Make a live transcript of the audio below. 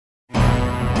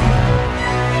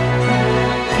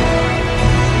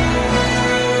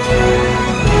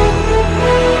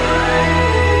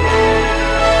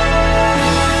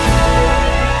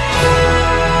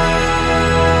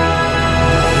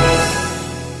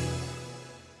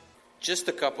Just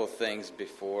a couple of things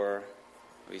before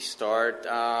we start.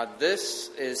 This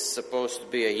is supposed to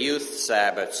be a youth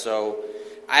Sabbath, so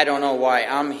I don't know why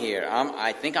I'm here.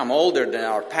 I think I'm older than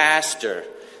our pastor.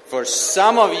 For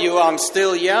some of you, I'm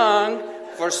still young.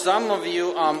 For some of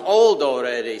you, I'm old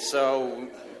already. So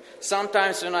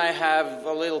sometimes when I have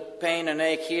a little pain and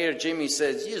ache here, Jimmy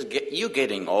says, "You're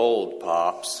getting old,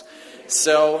 Pops."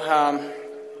 So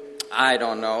I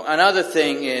don't know. Another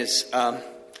thing is,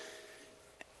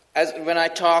 when I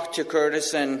talked to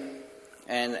Curtis and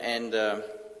the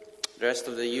rest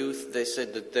of the youth, they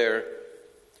said that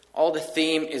all the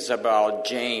theme is about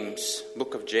James,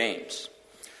 book of James.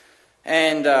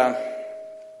 And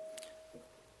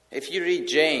if you read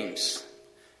James,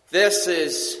 this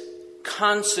is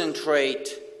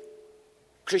concentrate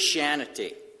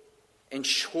Christianity. In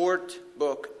short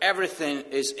book, everything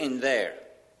is in there.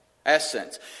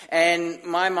 Essence. And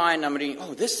my mind, I'm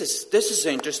reading, this is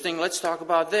interesting. Let's talk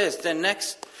about this. Then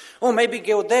next, maybe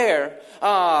go there.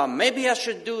 Maybe I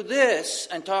should do this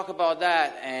and talk about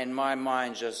that. And my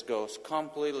mind just goes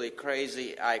completely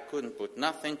crazy. I couldn't put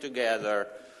nothing together.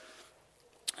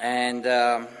 And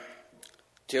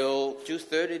till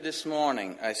 2:30 this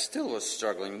morning, I still was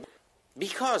struggling.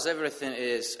 Because everything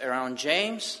is around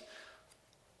James,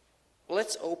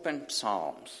 let's open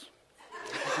Psalms.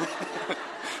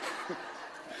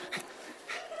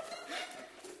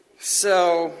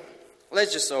 So,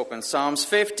 let's just open Psalms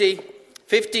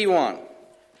 51.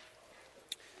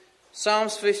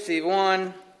 Psalms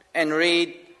 51 and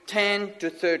read 10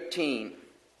 to 13.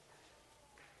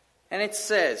 And it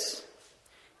says,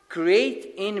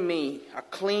 "Create in me a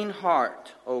clean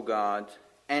heart, O God,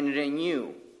 and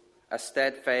renew a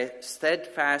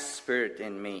steadfast spirit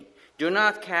in me. Do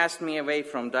not cast me away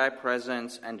from thy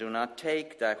presence, and do not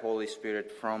take thy Holy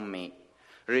Spirit from me.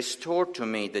 Restore to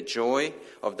me the joy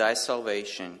of thy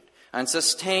salvation, and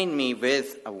sustain me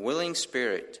with a willing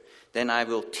spirit. Then I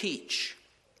will teach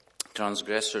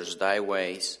transgressors thy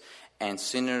ways, and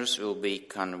sinners will be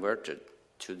converted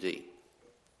to thee."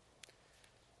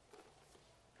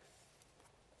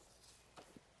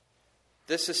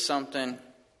 This is something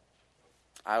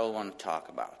I will want to talk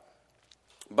about.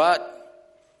 But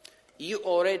you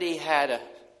already had a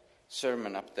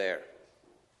sermon up there.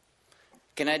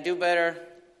 Can I do better?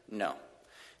 No.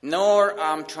 Nor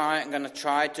I'm going to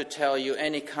try to tell you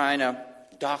any kind of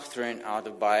doctrine out of the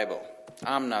Bible.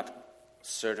 I'm not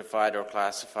certified or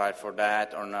classified for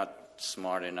that, or not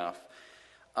smart enough.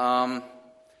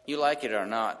 You like it or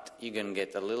not, you're going to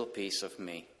get a little piece of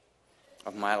me,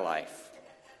 of my life.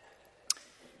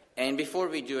 And before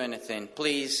we do anything,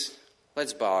 please,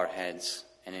 let's bow our heads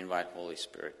and invite Holy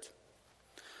Spirit.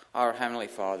 Our Heavenly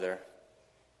Father,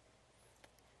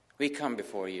 we come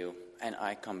before you, and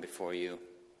I come before you,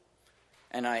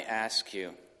 and I ask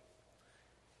you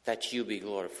that you be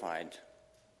glorified.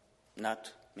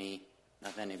 Not me,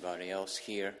 not anybody else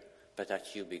here, but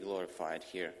that you be glorified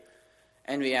here.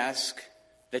 And we ask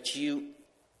that you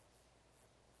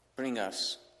bring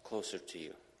us closer to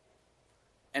you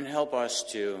and help us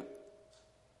to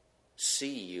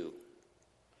see you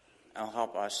and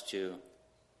help us to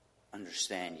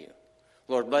understand you.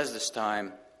 Lord, bless this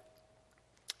time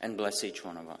and bless each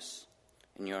one of us.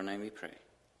 In your name we pray.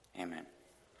 Amen.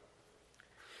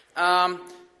 I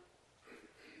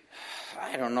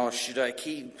don't know, should I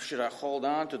hold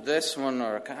on to this one,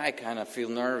 or I kind of feel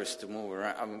nervous to move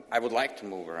around. I would like to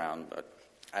move around, but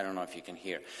I don't know if you can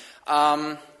hear.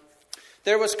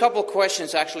 There was a couple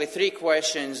questions, actually 3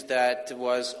 questions that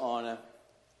was on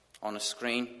a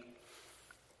screen.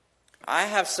 I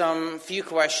have few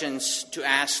questions to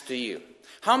ask to you.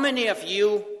 How many of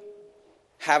you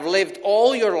have lived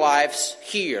all your lives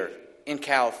here in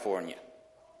California?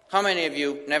 How many of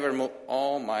you never moved?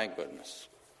 Oh my goodness.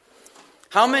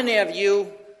 How many of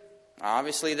you,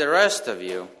 obviously the rest of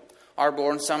you, are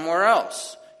born somewhere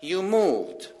else? You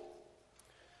moved.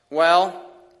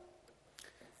 Well,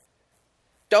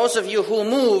 those of you who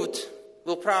moved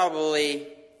will probably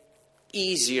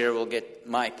will get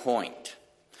my point.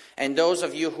 And those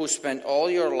of you who spent all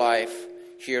your life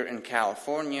here in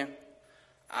California,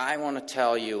 I want to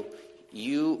tell you,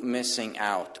 you missing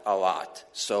out a lot.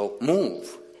 So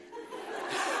move.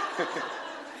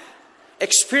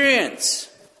 Experience.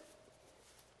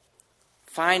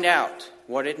 Find out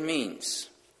what it means.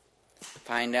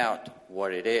 Find out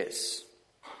what it is.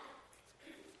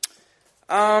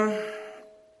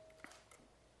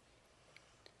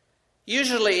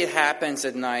 Usually it happens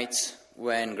at nights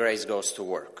when Grace goes to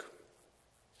work.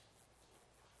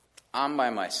 I'm by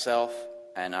myself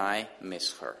and I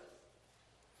miss her.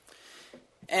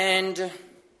 And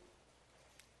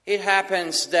it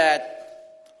happens that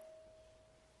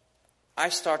I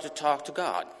start to talk to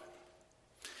God.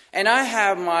 And I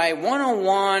have my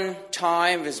one-on-one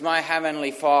time with my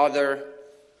Heavenly Father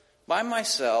by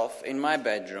myself in my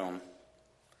bedroom.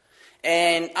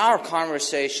 And our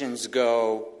conversations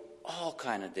go all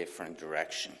kind of different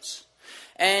directions.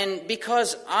 And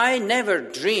because I never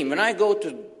dream, when I go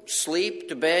to sleep,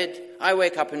 to bed, I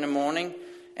wake up in the morning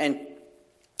and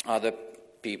other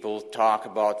people talk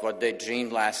about what they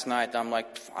dreamed last night. I'm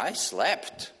like, I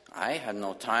slept. I had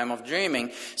no time of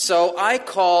dreaming. So I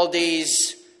call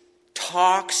these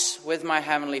talks with my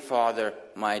Heavenly Father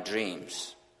my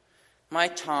dreams. My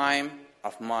time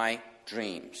of my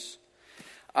dreams.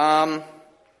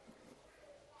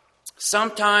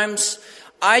 Sometimes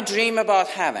I dream about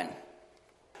heaven.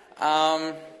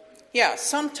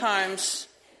 Sometimes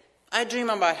I dream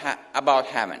about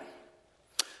heaven.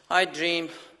 I dream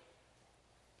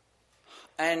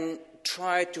and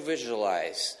try to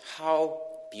visualize how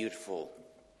beautiful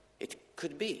it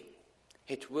could be.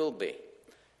 It will be.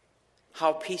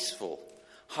 How peaceful,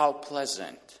 how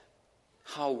pleasant,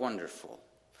 how wonderful.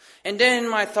 And then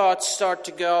my thoughts start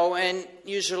to go, and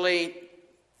usually,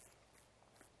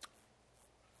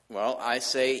 I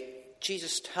say,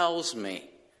 Jesus tells me.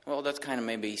 Well, that kind of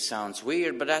maybe sounds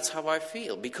weird, but that's how I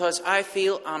feel. Because I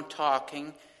feel I'm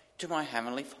talking to my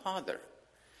Heavenly Father.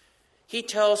 He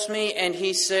tells me and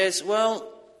he says,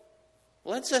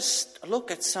 let's just look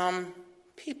at some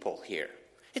people here.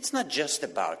 It's not just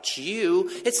about you.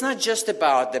 It's not just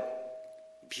about the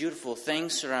beautiful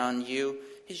things around you.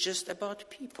 It's just about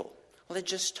people. Let's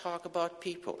just talk about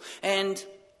people. And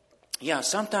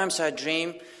sometimes I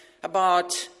dream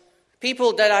about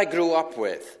people that I grew up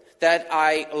with, that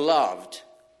I loved.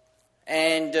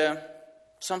 And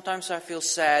sometimes I feel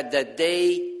sad that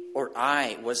they or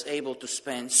I was able to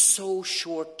spend so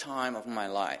short time of my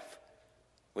life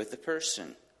with the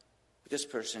person. This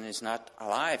person is not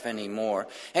alive anymore.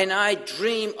 And I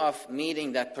dream of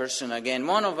meeting that person again.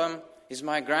 One of them is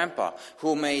my grandpa,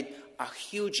 who made a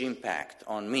huge impact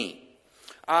on me.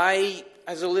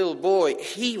 As a little boy,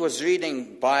 he was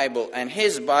reading Bible, and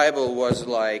his Bible was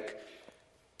like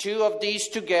two of these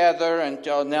together, and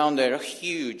now they're a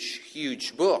huge,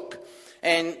 huge book.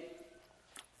 And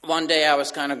one day I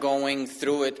was kind of going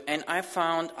through it, and I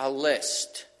found a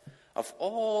list of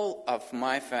all of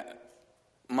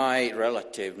my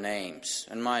relative names,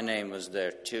 and my name was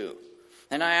there too.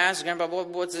 And I asked Grandpa,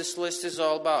 what this list is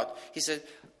all about? He said,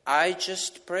 I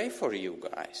just pray for you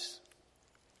guys.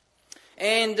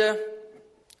 And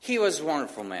he was a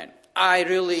wonderful man. I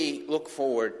really look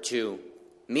forward to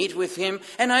meet with him,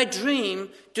 and I dream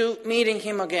to meeting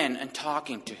him again and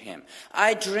talking to him.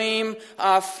 I dream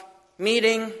of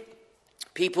meeting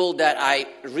people that I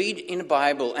read in the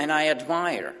Bible and I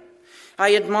admire.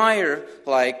 I admire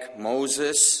like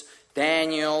Moses,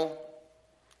 Daniel,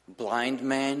 blind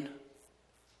men.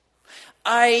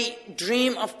 I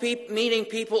dream of meeting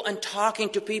people and talking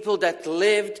to people that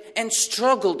lived and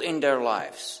struggled in their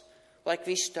lives. Like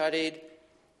we studied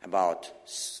about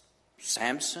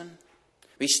Samson.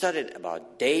 We studied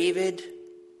about David.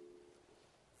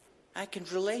 I can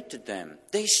relate to them.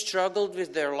 They struggled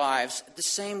with their lives the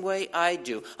same way I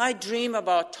do. I dream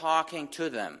about talking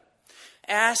to them,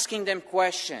 asking them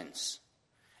questions.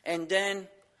 And then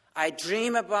I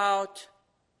dream about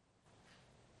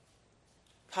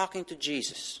talking to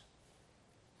Jesus.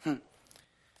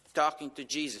 Talking to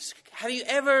Jesus. Have you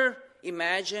ever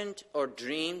imagined or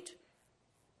dreamed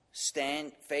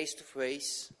stand face to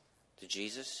face to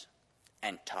Jesus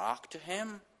and talk to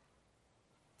him?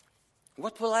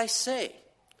 What will I say?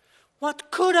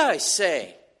 What could I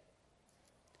say?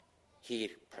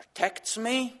 He protects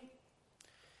me.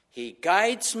 He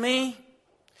guides me.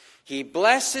 He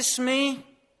blesses me.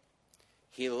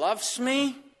 He loves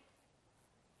me.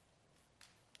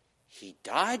 He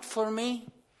died for me.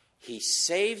 He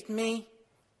saved me.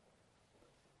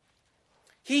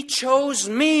 He chose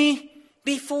me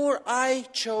before I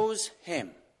chose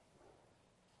him.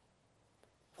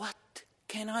 What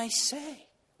can I say?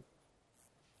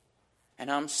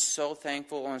 And I'm so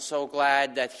thankful and so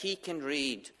glad that he can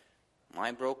read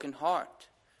my broken heart,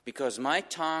 because my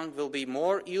tongue will be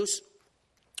more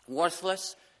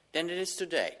worthless than it is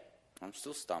today. I'm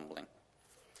still stumbling.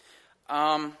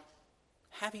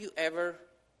 Have you ever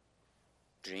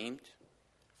dreamed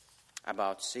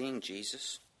about seeing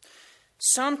Jesus?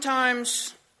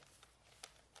 Sometimes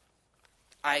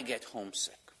I get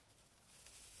homesick.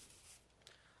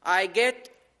 I get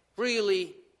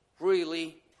really,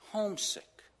 really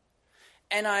homesick.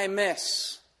 And I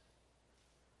miss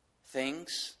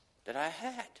things that I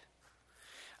had.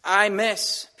 I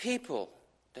miss people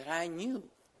that I knew.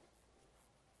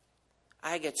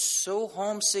 I get so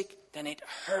homesick then it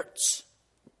hurts.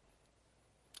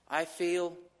 I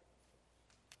feel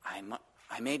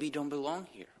I maybe don't belong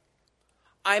here.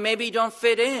 I maybe don't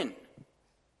fit in.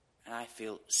 And I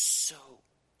feel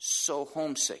so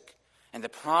homesick. And the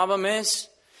problem is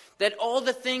that all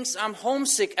the things I'm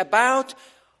homesick about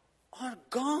are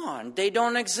gone. They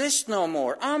don't exist no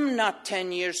more. I'm not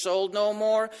 10 years old no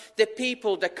more. The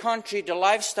people, the country, the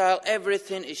lifestyle,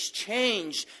 everything is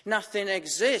changed. Nothing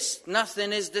exists.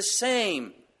 Nothing is the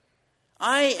same.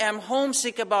 I am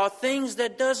homesick about things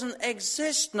that doesn't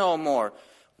exist no more.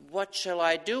 What shall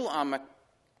I do?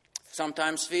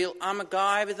 Sometimes feel I'm a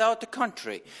guy without a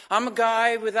country. I'm a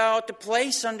guy without a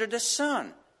place under the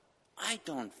sun. I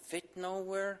don't fit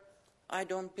nowhere. I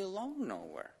don't belong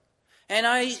nowhere. And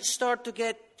I start to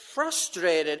get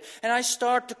frustrated, and I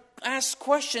start to ask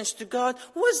questions to God.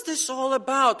 What's this all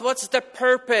about? What's the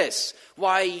purpose?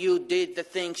 Why you did the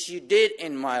things you did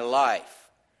in my life?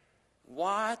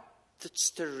 What's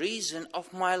the reason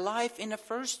of my life in the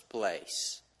first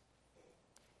place?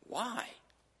 Why?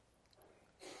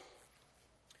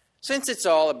 Since it's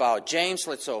all about James,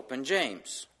 let's open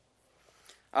James.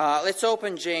 Let's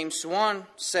open James 1,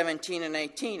 17 and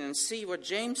 18 and see what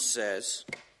James says.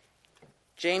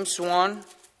 James 1,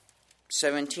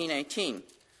 17, 18.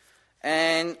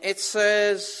 And it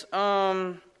says,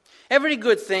 every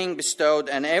good thing bestowed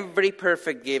and every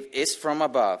perfect gift is from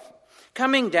above,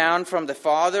 coming down from the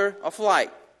Father of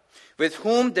light, with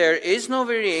whom there is no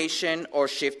variation or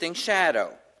shifting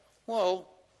shadow. Well,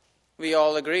 we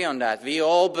all agree on that. We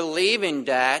all believe in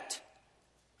that.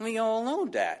 We all know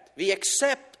that. We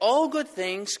accept all good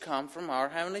things come from our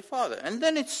Heavenly Father. And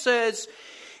then it says,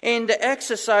 in the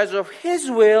exercise of His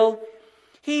will,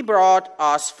 He brought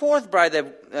us forth by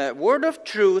the word of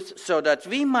truth, so that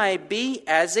we might be,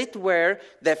 as it were,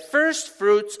 the first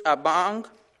fruits among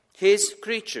His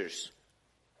creatures.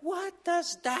 What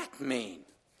does that mean?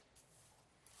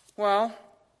 Well,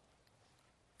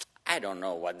 I don't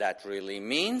know what that really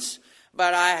means,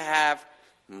 but I have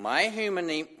my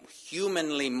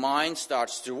humanly mind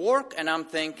starts to work, and I'm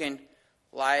thinking,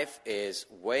 life is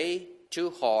way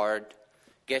too hard.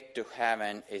 Get to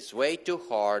heaven is way too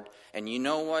hard. And you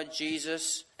know what,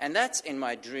 Jesus? And that's in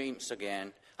my dreams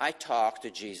again. I talked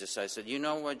to Jesus. I said, you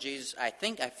know what, Jesus? I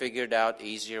think I figured out the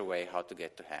easier way how to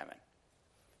get to heaven.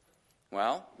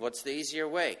 Well, what's the easier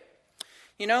way?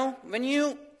 You know, when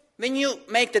you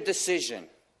make the decision,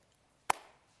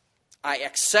 I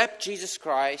accept Jesus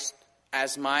Christ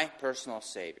as my personal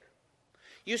Savior.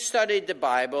 You studied the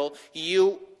Bible,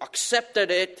 you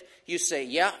accepted it, you say,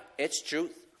 yeah, it's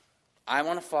truth. I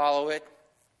want to follow it.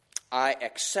 I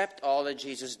accept all that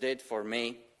Jesus did for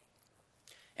me.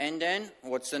 And then,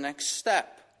 what's the next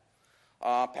step?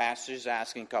 Pastor's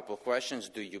asking a couple of questions.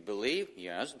 Do you believe?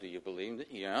 Yes. Do you believe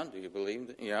that? Yeah. Do you believe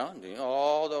that? Yeah.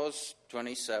 All those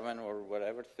 27 or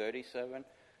whatever, 37,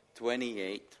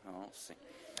 28. Oh, see.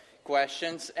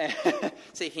 Questions.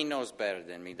 See, he knows better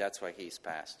than me. That's why he's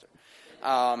pastor.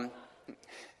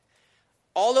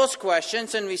 All those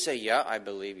questions, and we say, yeah, I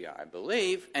believe, yeah, I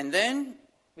believe. And then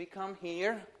we come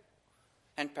here,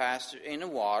 and pastor, in the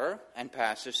water, and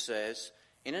pastor says,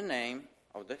 in the name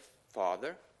of the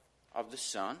Father, of the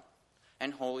Son,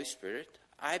 and Holy Spirit,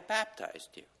 I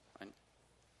baptized you. And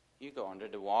you go under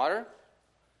the water,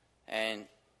 and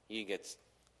you get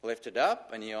lifted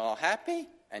up, and you're all happy.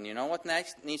 And you know what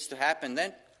next needs to happen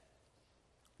then?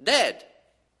 Dead.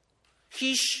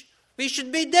 We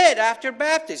should be dead after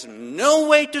baptism. No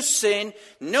way to sin,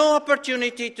 no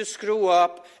opportunity to screw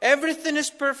up. Everything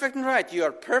is perfect and right. You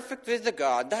are perfect with the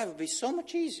God. That would be so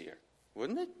much easier,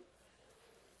 wouldn't it?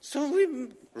 So we're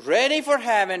ready for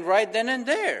heaven right then and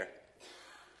there.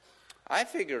 I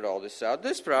figured all this out.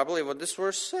 This is probably what this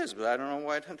verse says, but I don't know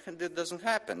why it doesn't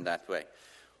happen that way.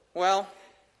 Well,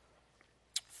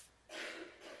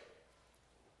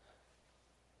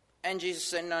 and Jesus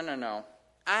said, no.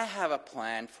 I have a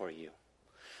plan for you.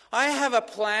 I have a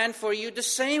plan for you the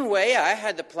same way I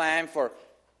had the plan for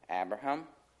Abraham,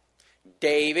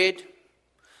 David.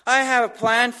 I have a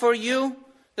plan for you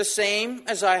the same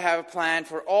as I have a plan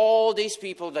for all these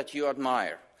people that you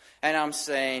admire. And I'm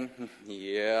saying,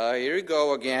 yeah, here we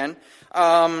go again.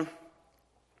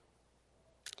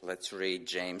 Let's read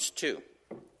James 2.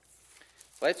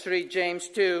 Let's read James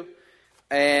 2,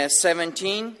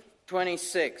 17.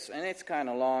 26, and it's kind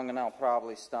of long, and I'll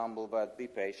probably stumble, but be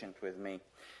patient with me.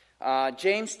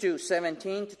 James 2,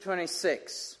 17 to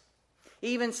 26.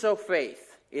 Even so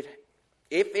faith, if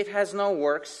it has no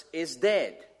works, is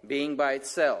dead, being by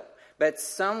itself. But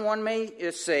someone may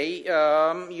say,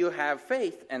 you have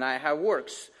faith, and I have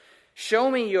works. Show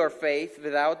me your faith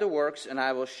without the works, and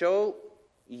I will show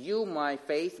you my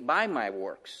faith by my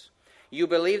works. You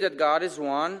believe that God is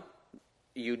one.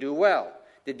 You do well.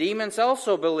 The demons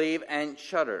also believe and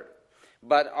shudder.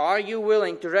 But are you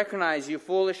willing to recognize, you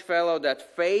foolish fellow,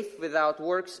 that faith without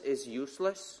works is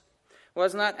useless?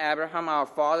 Was not Abraham our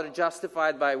father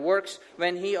justified by works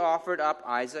when he offered up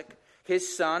Isaac,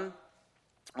 his son,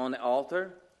 on the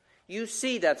altar? You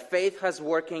see that faith was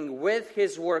working with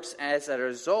his works. As a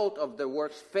result of the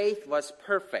works, faith was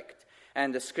perfect.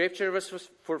 And the scripture was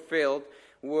fulfilled,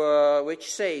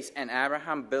 which says, and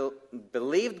Abraham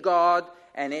believed God,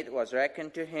 and it was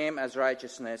reckoned to him as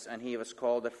righteousness, and he was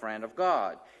called a friend of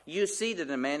God. You see that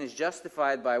the man is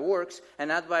justified by works, and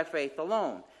not by faith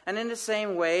alone. And in the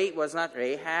same way, was not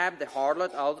Rahab the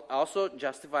harlot also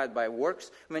justified by works,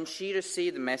 when she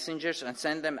received the messengers and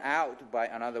sent them out by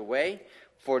another way?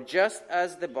 For just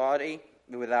as the body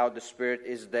without the spirit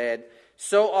is dead,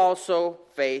 so also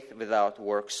faith without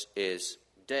works is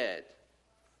dead.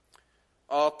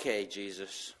 Okay,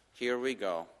 Jesus, here we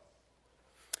go.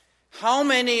 How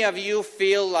many of you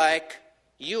feel like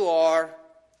you are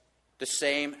the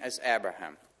same as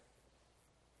Abraham?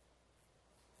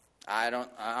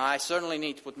 I certainly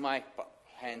need to put my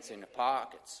hands in the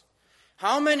pockets.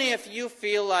 How many of you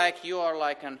feel like you are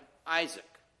like an Isaac?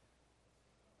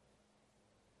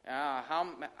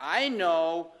 I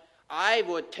know I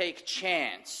would take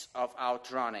chance of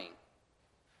outrunning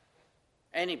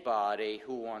anybody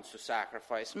who wants to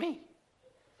sacrifice me.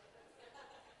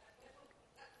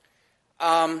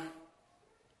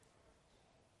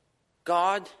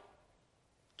 God,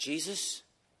 Jesus,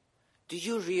 do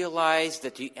you realize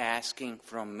that you're asking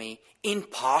from me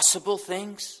impossible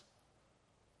things?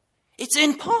 It's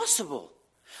impossible.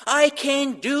 I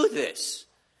can't do this.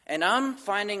 And I'm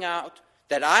finding out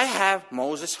that I have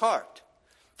Moses' heart,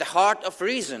 the heart of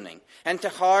reasoning, and the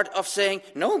heart of saying,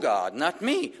 no, God, not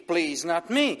me. Please, not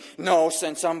me. No,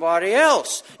 send somebody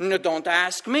else. No, don't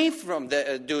ask me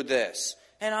do this.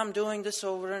 And I'm doing this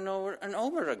over and over and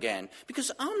over again.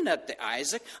 Because I'm not the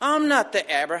Isaac. I'm not the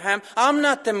Abraham. I'm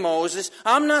not the Moses.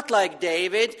 I'm not like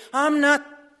David. I'm not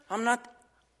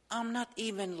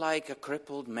even like a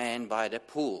crippled man by the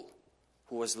pool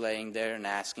who was laying there and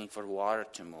asking for water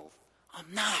to move.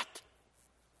 I'm not.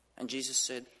 And Jesus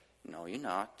said, no, you're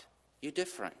not. You're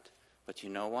different. But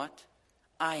you know what?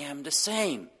 I am the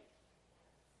same.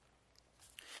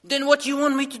 Then what do you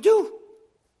want me to do?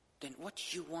 Then what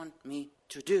do you want me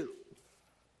to do?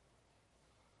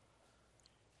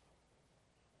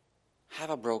 Have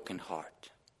a broken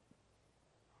heart.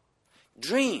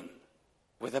 Dream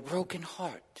with a broken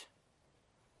heart.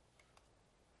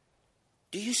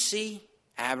 Do you see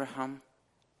Abraham?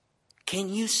 Can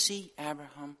you see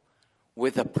Abraham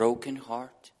with a broken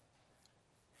heart?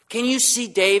 Can you see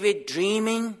David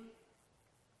dreaming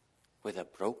with a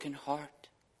broken heart?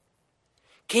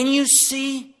 Can you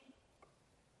see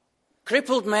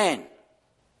crippled man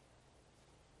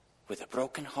with a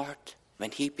broken heart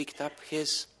when he picked up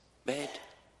his bed?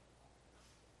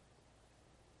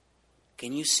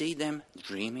 Can you see them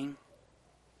dreaming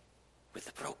with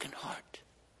a broken heart?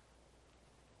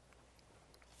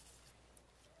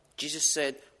 Jesus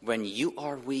said, when you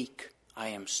are weak, I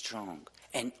am strong.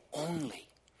 And only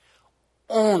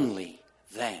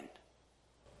then,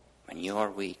 when you are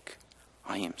weak,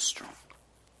 I am strong.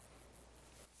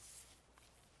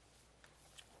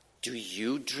 Do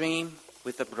you dream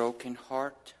with a broken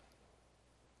heart?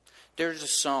 There's a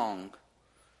song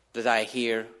that I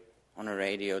hear on the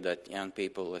radio that young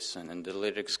people listen, and the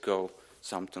lyrics go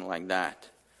something like that.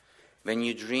 When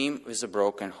you dream with a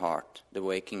broken heart, the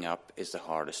waking up is the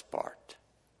hardest part.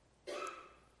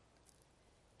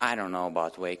 I don't know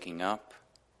about waking up,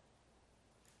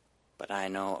 but I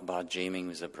know about dreaming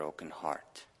with a broken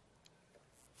heart.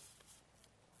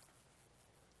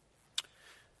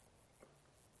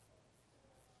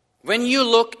 When you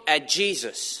look at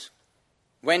Jesus,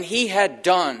 when he had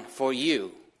done for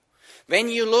you, when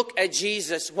you look at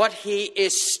Jesus, what he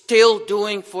is still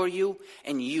doing for you,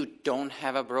 and you don't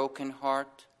have a broken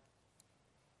heart.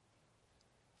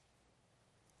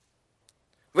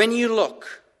 When you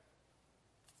look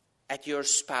at your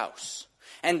spouse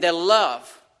and the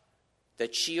love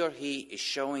that she or he is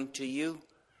showing to you,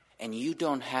 and you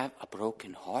don't have a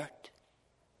broken heart.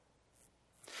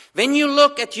 When you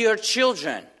look at your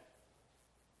children,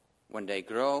 when they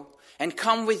grow and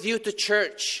come with you to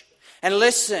church and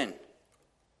listen,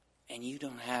 and you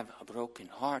don't have a broken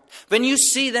heart. When you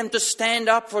see them to stand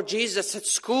up for Jesus at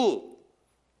school,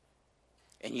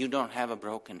 and you don't have a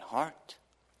broken heart.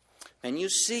 When you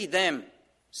see them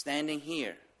standing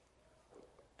here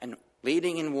and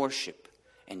leading in worship,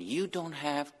 and you don't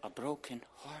have a broken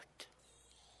heart.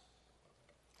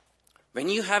 When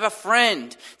you have a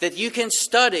friend that you can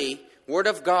study Word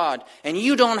of God, and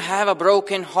you don't have a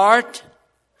broken heart,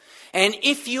 and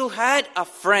if you had a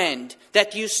friend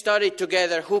that you studied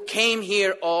together who came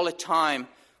here all the time,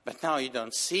 but now you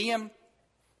don't see him,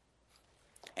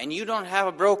 and you don't have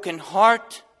a broken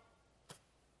heart,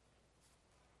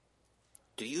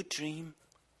 do you dream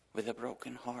with a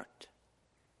broken heart?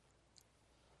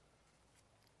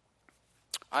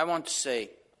 I want to say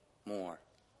more.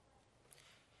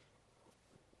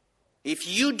 If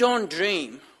you don't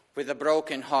dream with a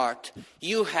broken heart,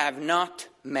 you have not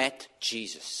met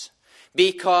Jesus.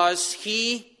 Because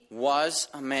he was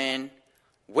a man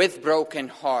with broken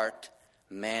heart,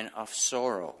 man of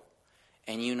sorrow.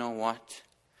 And you know what?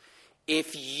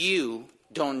 If you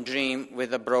don't dream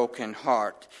with a broken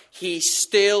heart, he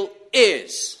still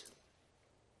is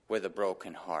with a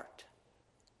broken heart.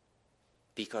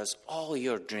 Because all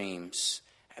your dreams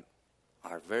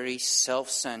are very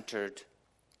self-centered.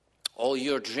 All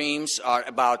your dreams are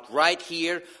about right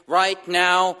here, right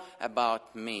now,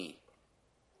 about me.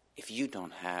 If you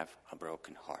don't have a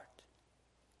broken heart.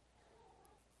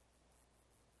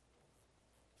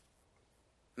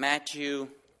 Matthew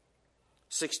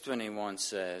 6:21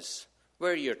 says,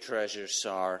 where your treasures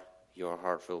are, your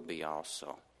heart will be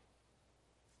also.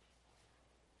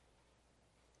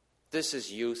 This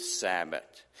is Youth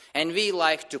Sabbath. And we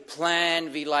like to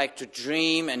plan, we like to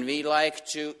dream, and we like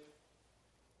to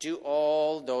do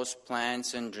all those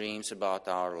plans and dreams about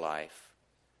our life.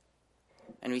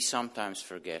 And we sometimes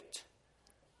forget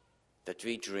that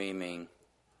we're dreaming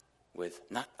with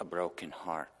not a broken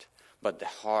heart, but the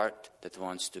heart that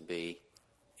wants to be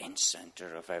in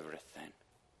center of everything.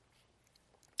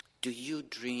 Do you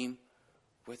dream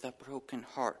with a broken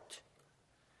heart?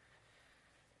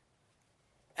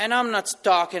 And I'm not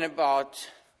talking about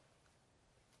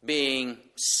being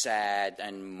sad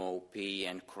and mopey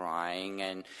and crying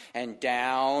and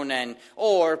down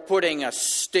or putting a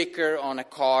sticker on a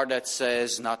car that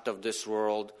says not of this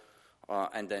world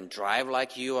and then drive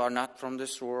like you are not from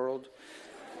this world.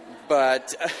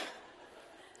 But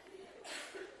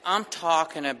I'm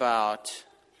talking about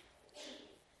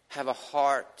have a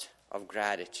heart of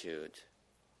gratitude.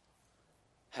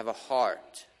 Have a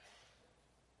heart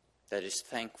that is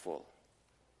thankful.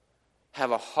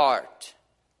 Have a heart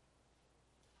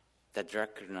that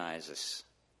recognizes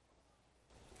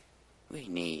we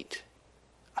need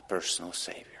a personal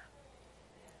Savior.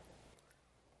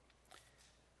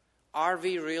 Are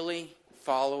we really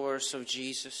followers of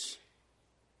Jesus?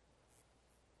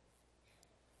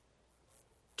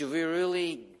 Do we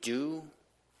really do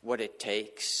what it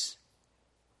takes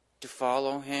to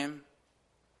follow Him?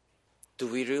 Do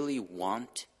we really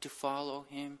want to follow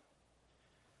Him?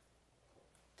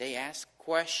 They ask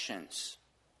questions.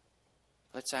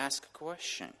 Let's ask a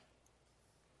question.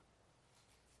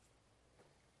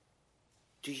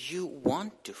 Do you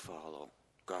want to follow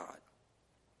God?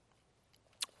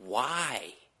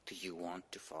 Why do you want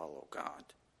to follow God?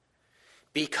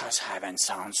 Because heaven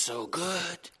sounds so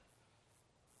good.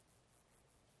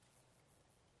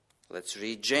 Let's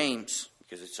read James,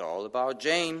 because it's all about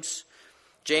James.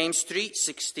 James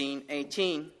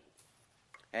 3:16-18.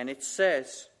 And it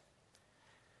says,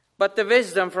 but the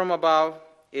wisdom from above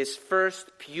is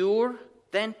first pure,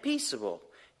 then peaceable,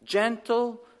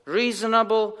 gentle,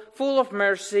 reasonable, full of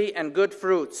mercy and good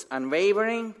fruits,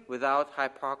 unwavering, without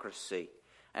hypocrisy.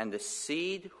 And the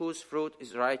seed whose fruit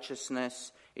is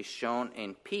righteousness is shown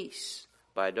in peace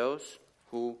by those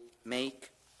who make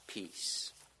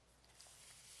peace.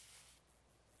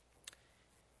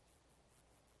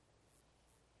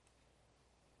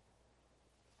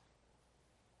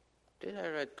 Did I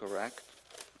read correct?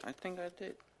 I think I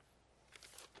did.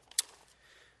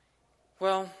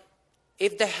 Well,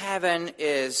 if the heaven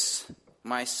is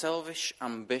my selfish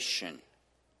ambition,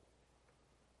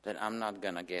 then I'm not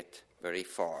going to get very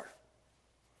far.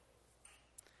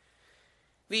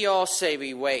 We all say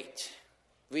we wait.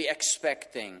 We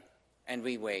expecting and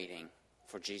we waiting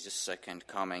for Jesus' second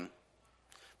coming.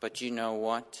 But you know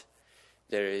what?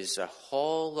 There is a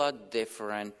whole lot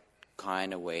different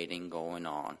kind of waiting going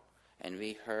on. And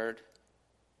we heard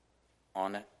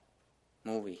on a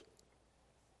movie,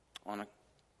 on a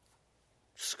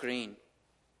screen.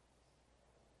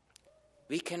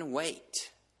 We can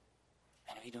wait,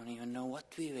 and we don't even know what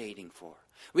we're waiting for.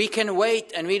 We can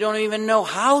wait, and we don't even know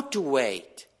how to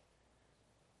wait.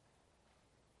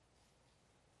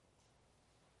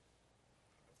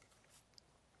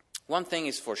 One thing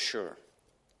is for sure.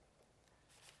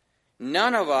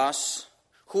 None of us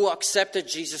who accepted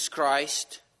Jesus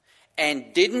Christ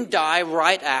and didn't die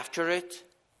right after it,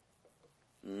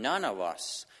 none of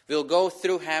us will go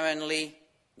through heavenly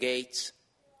gates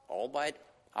all by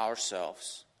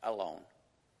ourselves alone,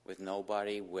 with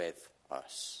nobody with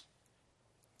us.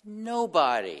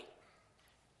 Nobody.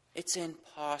 It's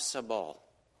impossible.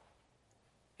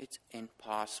 It's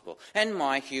impossible. And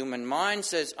my human mind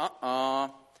says,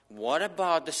 what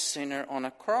about the sinner on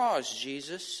a cross,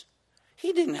 Jesus?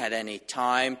 He didn't have any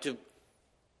time to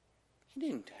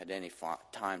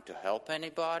help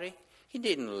anybody. He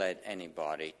didn't lead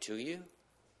anybody to you.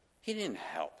 He didn't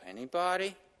help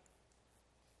anybody.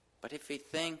 But if we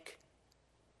think,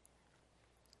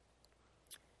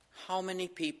 how many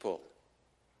people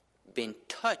been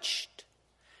touched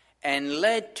and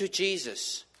led to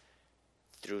Jesus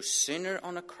through sinner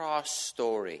on a cross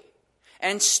story,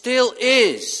 and still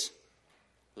is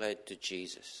led to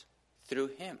Jesus through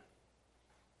him?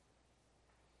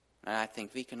 And I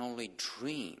think we can only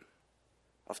dream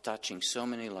of touching so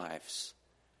many lives,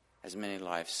 as many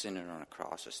lives sinner on a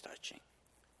cross is touching.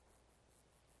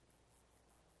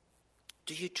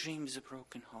 Do you dream with a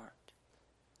broken heart?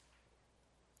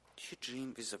 Do you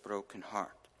dream with a broken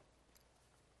heart?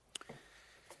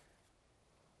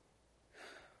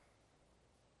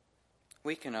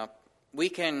 We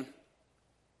can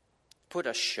put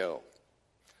a show,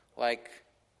 like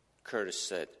Curtis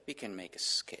said. We can make a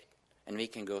skit, and we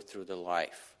can go through the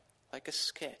life like a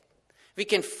skit. We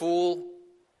can fool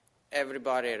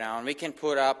everybody around. We can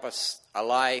put up a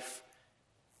life,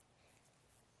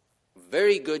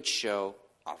 very good show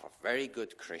of a very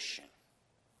good Christian.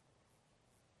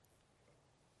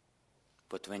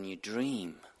 But when you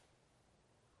dream,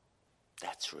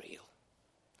 that's real.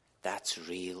 That's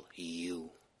real you.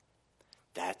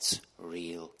 That's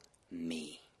real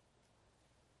me.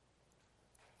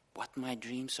 What my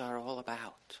dreams are all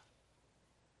about.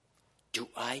 Do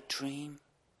I dream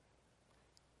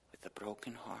with a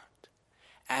broken heart?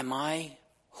 Am I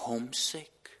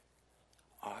homesick?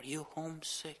 Are you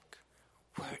homesick?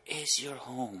 Where is your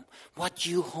home? What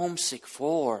you homesick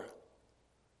for?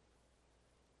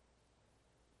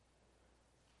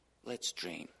 Let's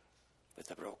dream with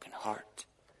a broken heart.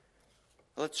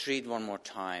 Let's read one more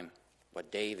time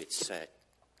what David said.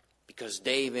 Because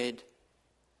David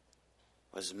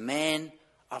was man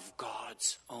of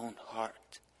God's own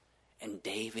heart. And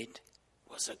David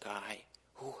was a guy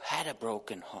who had a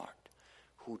broken heart,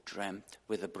 who dreamt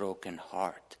with a broken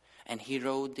heart. And he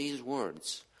wrote these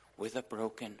words, with a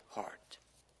broken heart.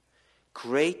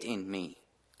 Create in me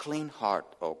clean heart,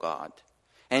 O God,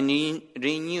 and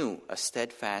renew a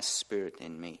steadfast spirit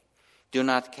in me. Do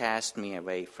not cast me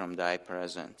away from thy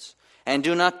presence, and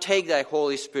do not take thy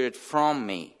Holy Spirit from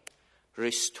me.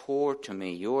 Restore to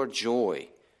me your joy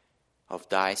of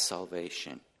thy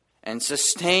salvation, and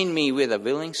sustain me with a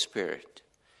willing spirit.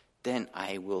 Then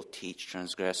I will teach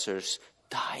transgressors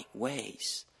thy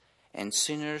ways, and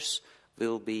sinners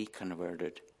will be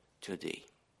converted to thee.